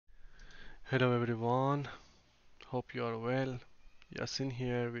Hello everyone, hope you are well. Yasin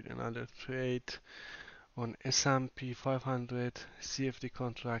here with another trade on S&P 500 CFD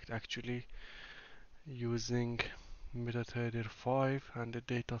contract, actually using MetaTrader 5, and the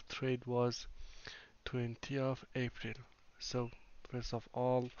date of trade was 20th of April. So first of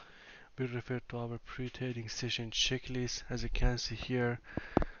all, we refer to our pre-trading session checklist. As you can see here,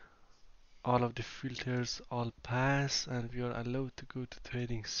 all of the filters all pass and we are allowed to go to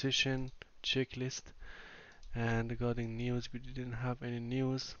trading session checklist. And regarding news, we didn't have any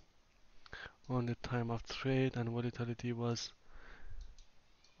news on the time of trade, and volatility was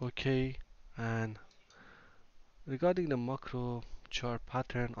okay. And regarding the macro chart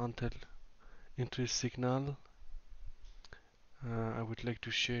pattern until entry signal, I would like to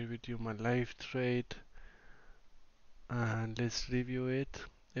share with you my live trade, and let's review it.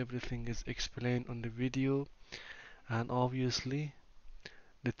 Everything is explained on the video, and obviously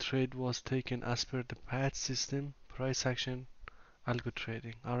the trade was taken as per the PAAT system, Price Action Algo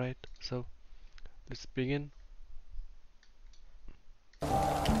Trading. Alright, so let's begin.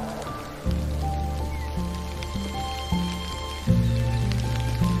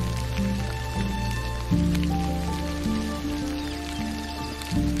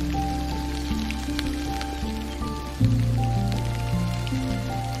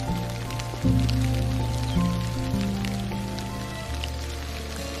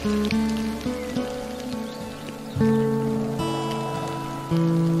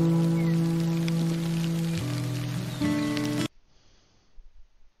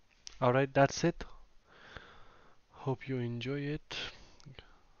 Alright, that's it. Hope you enjoy it.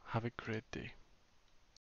 Have a great day.